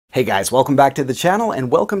Hey guys, welcome back to the channel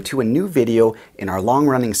and welcome to a new video in our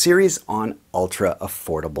long-running series on ultra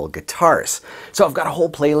affordable guitars. So I've got a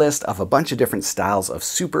whole playlist of a bunch of different styles of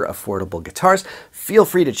super affordable guitars. Feel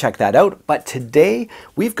free to check that out. But today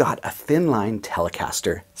we've got a thin line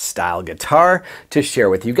Telecaster style guitar to share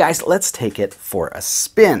with you guys. Let's take it for a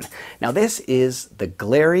spin. Now this is the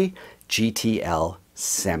GLARRY GTL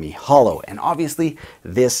Semi-Hollow, and obviously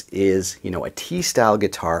this is, a T-style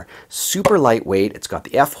guitar, super lightweight. It's got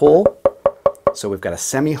the F-hole, so we've got a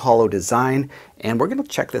semi-hollow design, and we're going to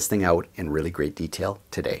check this thing out in really great detail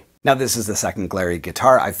today. Now this is the second GLARRY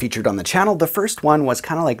guitar I've featured on the channel. The first one was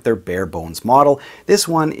kind of like their bare bones model. This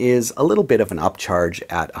one is a little bit of an upcharge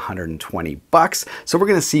at 120 bucks. So we're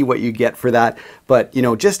gonna see what you get for that. But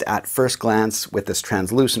just at first glance with this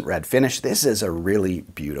translucent red finish, this is a really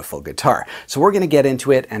beautiful guitar. So we're gonna get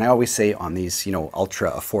into it. And I always say on these,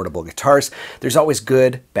 ultra affordable guitars, there's always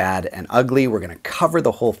good, bad, and ugly. We're gonna cover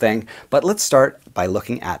the whole thing, but let's start by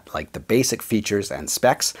looking at like the basic features and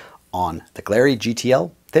specs on the GLARRY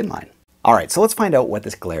GTL thin line. All right, so let's find out what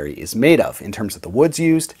this GLARRY is made of in terms of the woods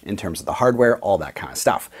used, in terms of the hardware, all that kind of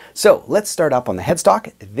stuff. So let's start up on the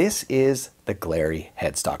headstock. This is the GLARRY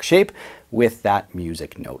headstock shape with that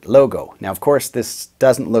music note logo. Now, of course, this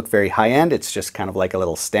doesn't look very high-end. It's just kind of like a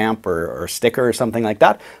little stamp or sticker or something like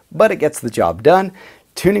that, but it gets the job done.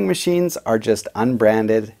 Tuning machines are just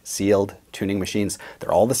unbranded, sealed tuning machines.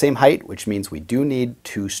 They're all the same height, which means we do need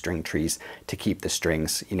 2 string trees to keep the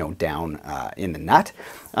strings, down in the nut.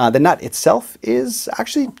 The nut itself is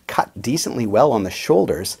actually cut decently well on the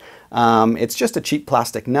shoulders. It's just a cheap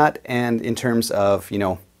plastic nut, and in terms of,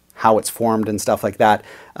 how it's formed and stuff like that,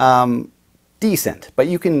 decent, but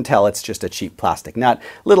you can tell it's just a cheap plastic nut,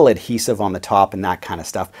 little adhesive on the top and that kind of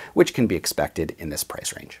stuff, which can be expected in this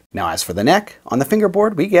price range. Now, as for the neck, on the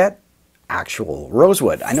fingerboard, we get actual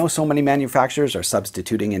rosewood. I know so many manufacturers are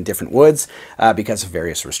substituting in different woods because of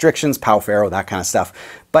various restrictions, Pau Ferro, that kind of stuff.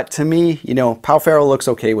 But to me, Pau Ferro looks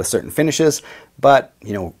okay with certain finishes, but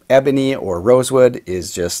ebony or rosewood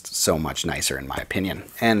is just so much nicer in my opinion.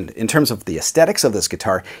 And in terms of the aesthetics of this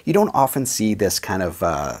guitar, you don't often see this kind of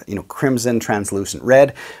crimson translucent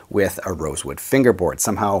red with a rosewood fingerboard.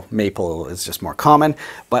 Somehow maple is just more common,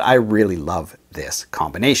 but I really love this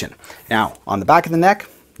combination. Now, on the back of the neck,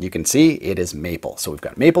 you can see it is maple. So we've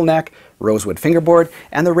got maple neck, rosewood fingerboard,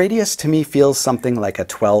 and the radius to me feels something like a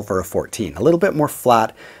 12 or a 14, a little bit more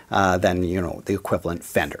flat than, the equivalent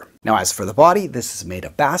Fender. Now, as for the body, this is made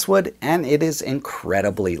of basswood and it is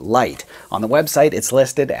incredibly light. On the website, it's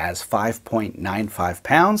listed as 5.95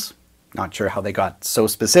 pounds. Not sure how they got so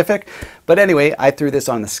specific, but anyway, I threw this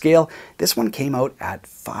on the scale. This one came out at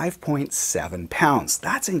 5.7 pounds.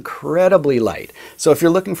 That's incredibly light. So if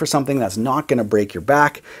you're looking for something that's not going to break your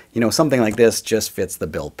back, something like this just fits the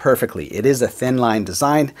bill perfectly. It is a thin line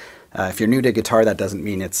design. If you're new to guitar, that doesn't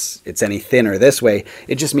mean it's any thinner this way.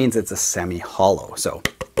 It just means it's a semi-hollow. So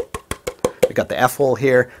we got the F-hole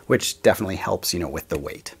here, which definitely helps, with the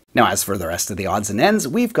weight. Now, as for the rest of the odds and ends,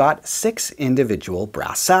 we've got 6 individual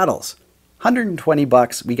brass saddles. 120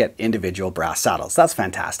 bucks, we get individual brass saddles. That's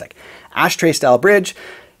fantastic. Ashtray style bridge,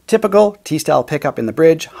 typical T-style pickup in the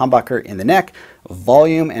bridge, humbucker in the neck,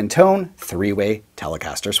 volume and tone, 3-way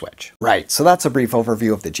Telecaster switch. Right, so that's a brief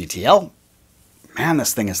overview of the GTL. Man,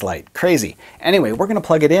 this thing is light, crazy. Anyway, we're gonna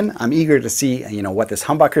plug it in. I'm eager to see, what this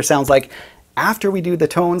humbucker sounds like. After we do the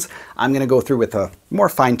tones, I'm going to go through with a more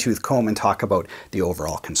fine-tooth comb and talk about the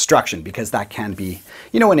overall construction, because that can be,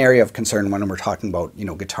 an area of concern when we're talking about,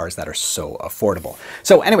 guitars that are so affordable.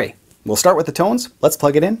 So anyway, we'll start with the tones. Let's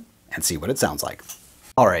plug it in and see what it sounds like.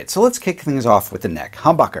 All right, so let's kick things off with the neck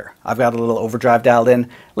humbucker. I've got a little overdrive dialed in.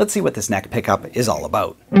 Let's see what this neck pickup is all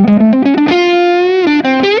about.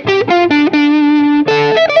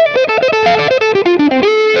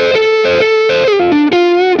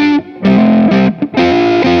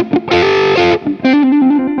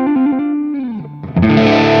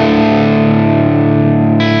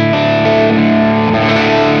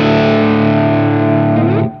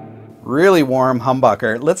 Really warm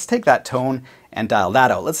humbucker. Let's take that tone and dial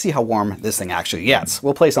that out. Let's see how warm this thing actually gets.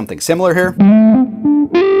 We'll play something similar here.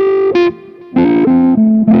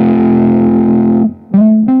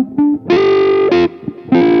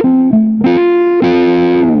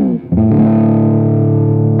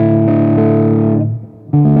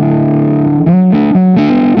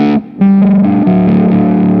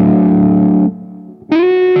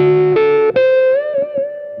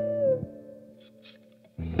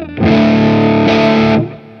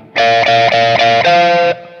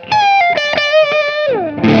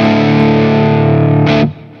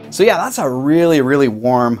 So yeah, that's a really, really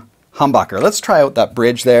warm humbucker. Let's try out that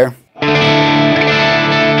bridge there.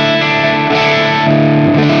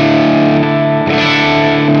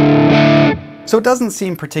 So it doesn't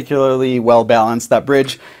seem particularly well balanced. That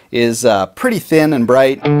bridge is pretty thin and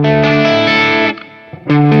bright.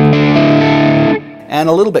 And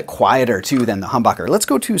a little bit quieter too than the humbucker. Let's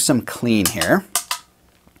go to some clean here.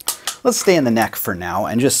 Let's stay in the neck for now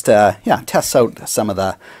and just yeah, test out some of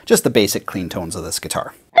the basic clean tones of this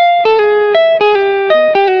guitar.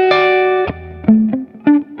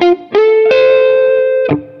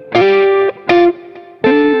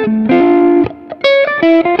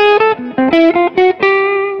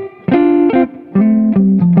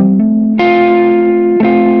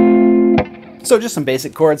 So just some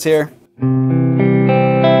basic chords here.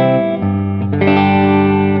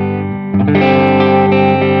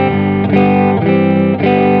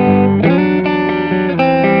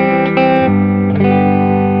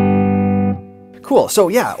 Cool, so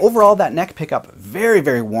yeah, overall that neck pickup, very,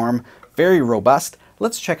 very warm, very robust.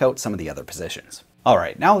 Let's check out some of the other positions. All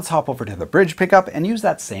right, now let's hop over to the bridge pickup and use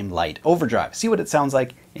that same light overdrive. See what it sounds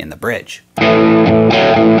like in the bridge.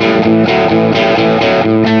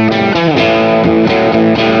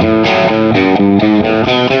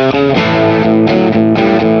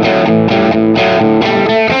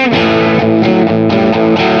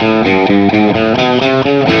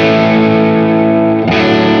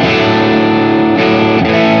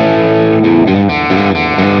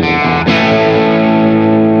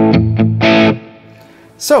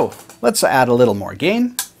 So let's add a little more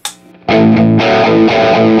gain.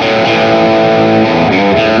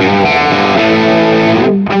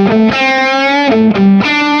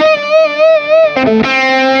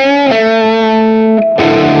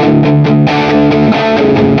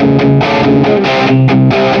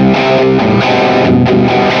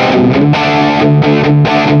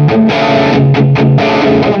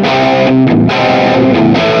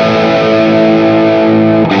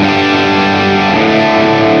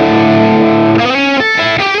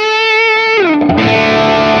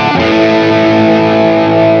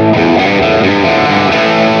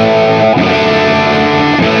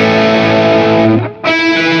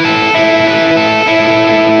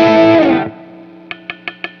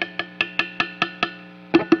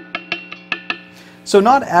 So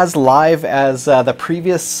not as live as the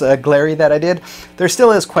previous GLARRY that I did. There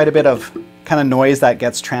still is quite a bit of kind of noise that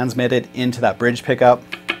gets transmitted into that bridge pickup,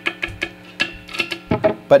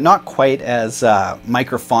 but not quite as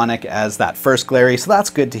microphonic as that first GLARRY, so that's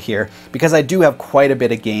good to hear because I do have quite a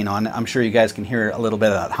bit of gain on it. I'm sure you guys can hear a little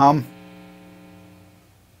bit of that hum.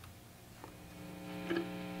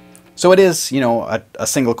 So it is, you know, a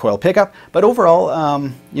single coil pickup, but overall,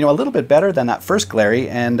 you know, a little bit better than that first GLARRY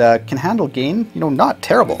and can handle gain, you know, not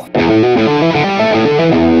terrible.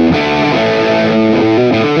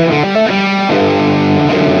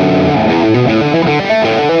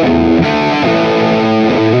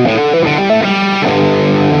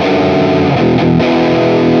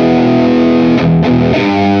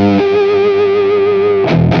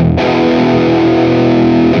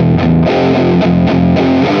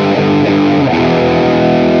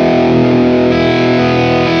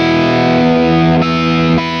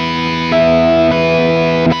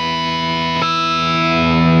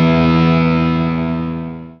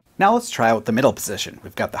 Now let's try out the middle position.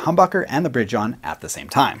 We've got the humbucker and the bridge on at the same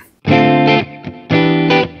time.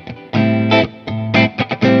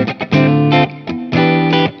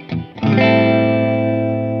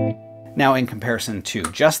 Now in comparison to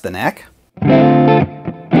just the neck,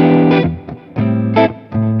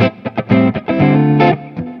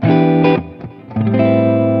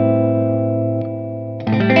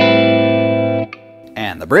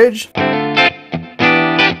 and the bridge,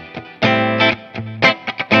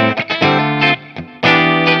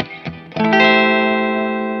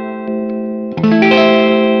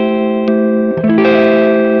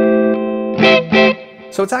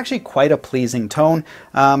 so it's actually quite a pleasing tone.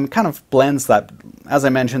 Kind of blends that, as I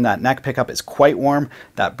mentioned, that neck pickup is quite warm,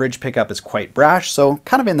 that bridge pickup is quite brash, so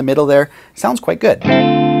kind of in the middle there, sounds quite good.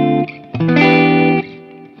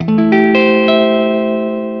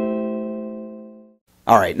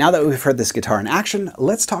 Alright, now that we've heard this guitar in action,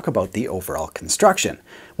 let's talk about the overall construction.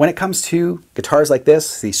 When it comes to guitars like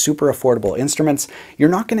this, these super affordable instruments, you're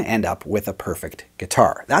not going to end up with a perfect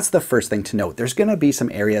guitar. That's the first thing to note. There's going to be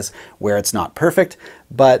some areas where it's not perfect,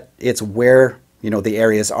 but it's where, you know, the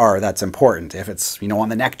areas are that's important. If it's, you know, on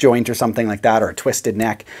the neck joint or something like that, or a twisted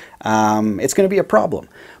neck, it's going to be a problem.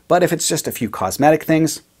 But if it's just a few cosmetic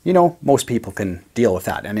things, you know, most people can deal with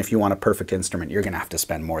that. And if you want a perfect instrument, you're going to have to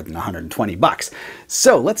spend more than 120 bucks.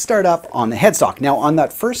 So let's start up on the headstock. Now on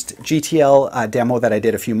that first GTL demo that I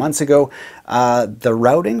did a few months ago, the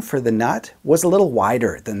routing for the nut was a little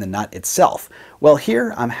wider than the nut itself. Well,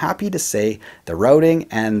 here I'm happy to say the routing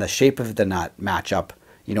and the shape of the nut match up,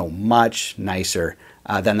 you know, much nicer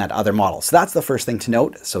than that other model. So that's the first thing to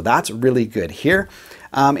note. So that's really good here.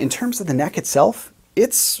 In terms of the neck itself,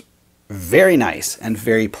 it's very nice and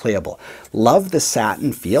very playable. Love the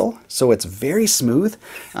satin feel, so it's very smooth.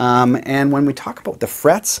 And when we talk about the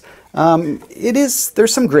frets,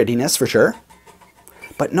 there's some grittiness for sure,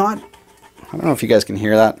 but not, I don't know if you guys can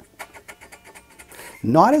hear that,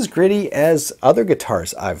 not as gritty as other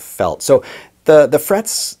guitars I've felt. So the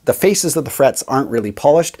frets, the faces of the frets aren't really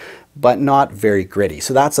polished, but not very gritty.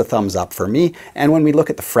 So that's a thumbs up for me. And when we look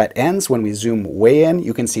at the fret ends, when we zoom way in,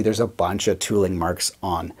 you can see there's a bunch of tooling marks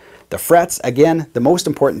on the frets. Again, the most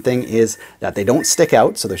important thing is that they don't stick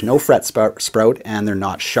out, so there's no fret sprout, and they're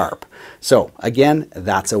not sharp. So again,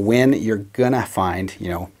 that's a win. You're gonna find, you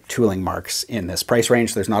know, tooling marks in this price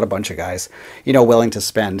range. There's not a bunch of guys, you know, willing to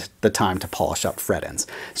spend the time to polish up fret ends.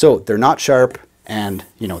 So they're not sharp, and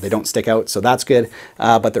you know, they don't stick out, so that's good,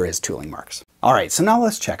 but there is tooling marks. All right, so now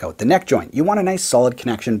let's check out the neck joint. You want a nice solid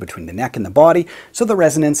connection between the neck and the body, so the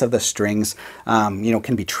resonance of the strings you know,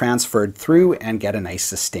 can be transferred through and get a nice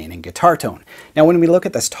sustaining guitar tone. Now when we look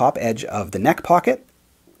at this top edge of the neck pocket,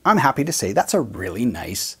 I'm happy to say that's a really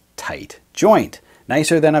nice tight joint.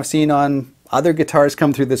 Nicer than I've seen on other guitars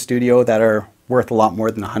come through the studio that are worth a lot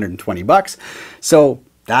more than 120 bucks. So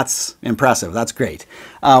that's impressive. That's great.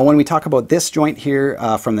 When we talk about this joint here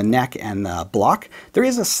from the neck and the block, there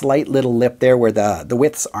is a slight little lip there where the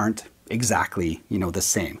widths aren't exactly, you know, the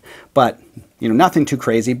same. But, you know, nothing too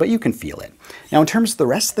crazy, but you can feel it. Now in terms of the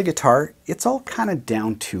rest of the guitar, it's all kind of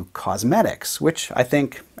down to cosmetics, which I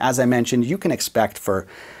think, as I mentioned, you can expect for,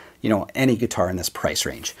 you know, any guitar in this price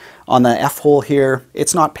range. On the F-hole here,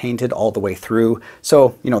 it's not painted all the way through.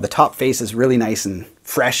 So, you know, the top face is really nice and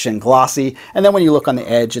fresh and glossy. And then when you look on the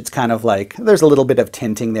edge, it's kind of like, there's a little bit of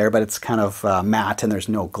tinting there, but it's kind of matte and there's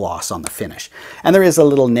no gloss on the finish. And there is a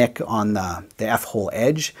little nick on the F-hole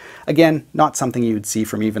edge. Again, not something you'd see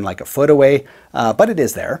from even like a foot away, but it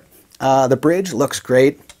is there. The bridge looks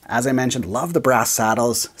great. As I mentioned, love the brass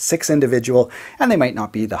saddles, 6 individual, and they might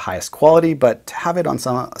not be the highest quality, but to have it on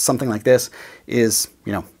something like this is,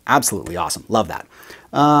 you know, absolutely awesome. Love that.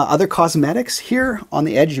 Other cosmetics here on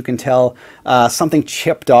the edge, you can tell something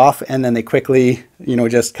chipped off and then they quickly, you know,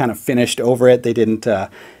 just kind of finished over it. They didn't,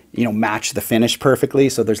 you know, match the finish perfectly.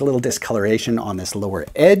 So there's a little discoloration on this lower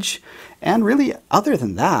edge. And really, other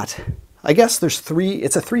than that, I guess there's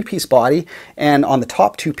it's a 3-piece body, and on the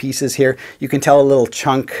top 2 pieces here, you can tell a little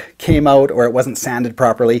chunk came out or it wasn't sanded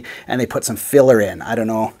properly, and they put some filler in. I don't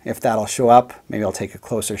know if that'll show up. Maybe I'll take a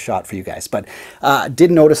closer shot for you guys, but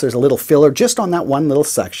did notice there's a little filler just on that one little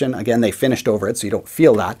section. Again, they finished over it, so you don't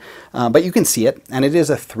feel that, but you can see it, and it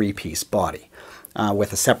is a 3-piece body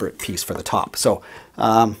with a separate piece for the top. So,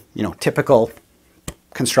 you know, typical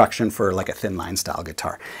construction for like a thin line style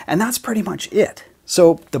guitar. And that's pretty much it.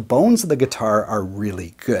 So the bones of the guitar are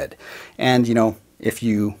really good. And, you know, if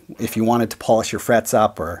you wanted to polish your frets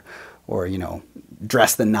up or you know,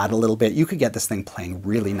 dress the nut a little bit, you could get this thing playing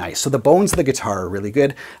really nice. So the bones of the guitar are really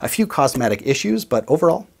good. A few cosmetic issues, but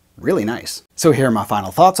overall, really nice. So here are my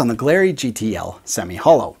final thoughts on the GLARRY GTL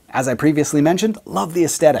Semi-Hollow. As I previously mentioned, love the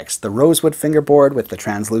aesthetics. The rosewood fingerboard with the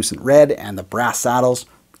translucent red and the brass saddles,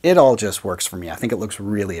 it all just works for me. I think it looks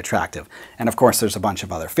really attractive. And of course, there's a bunch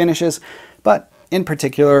of other finishes, but in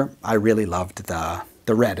particular, I really loved the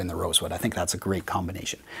red and the rosewood. I think that's a great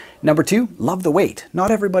combination. Number 2, love the weight.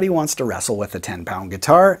 Not everybody wants to wrestle with a 10-pound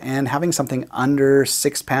guitar, and having something under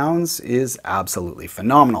 6 pounds is absolutely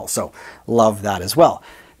phenomenal. So love that as well.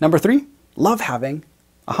 Number 3, love having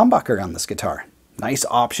a humbucker on this guitar. Nice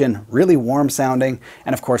option, really warm sounding,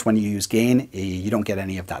 and of course when you use gain, you don't get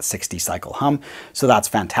any of that 60 cycle hum, so that's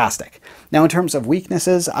fantastic. Now in terms of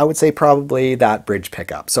weaknesses, I would say probably that bridge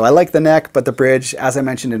pickup. So I like the neck, but the bridge, as I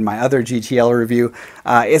mentioned in my other GTL review,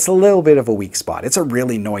 it's a little bit of a weak spot. It's a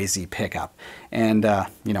really noisy pickup. And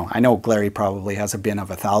you know, I know GLARRY probably has a bin of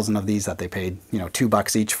 1,000 of these that they paid, you know,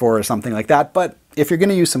 $2 each for or something like that, but if you're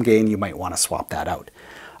gonna use some gain, you might wanna swap that out.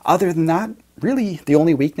 Other than that, really the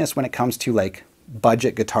only weakness when it comes to like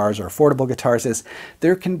budget guitars or affordable guitars is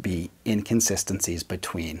there can be inconsistencies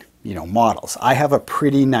between models. I have a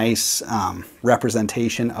pretty nice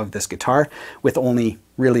representation of this guitar with only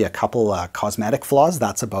really a couple cosmetic flaws.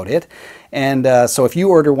 That's about it. And so if you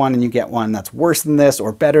order one and you get one that's worse than this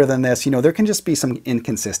or better than this, there can just be some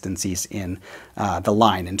inconsistencies in the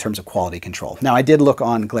line in terms of quality control. Now, I did look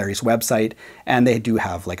on GLARRY's website, and they do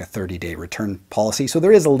have like a 30-day return policy. So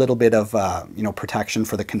there is a little bit of protection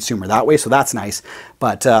for the consumer that way. So that's nice.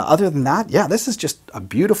 But other than that, yeah, this is just a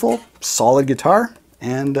beautiful, solid guitar.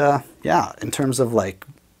 And yeah, in terms of like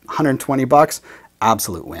 120 bucks,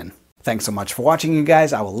 absolute win. Thanks so much for watching, you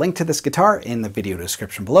guys. I will link to this guitar in the video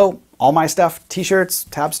description below. All my stuff, t-shirts,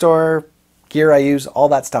 tab store, gear I use, all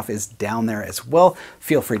that stuff is down there as well.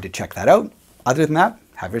 Feel free to check that out. Other than that,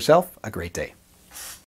 have yourself a great day.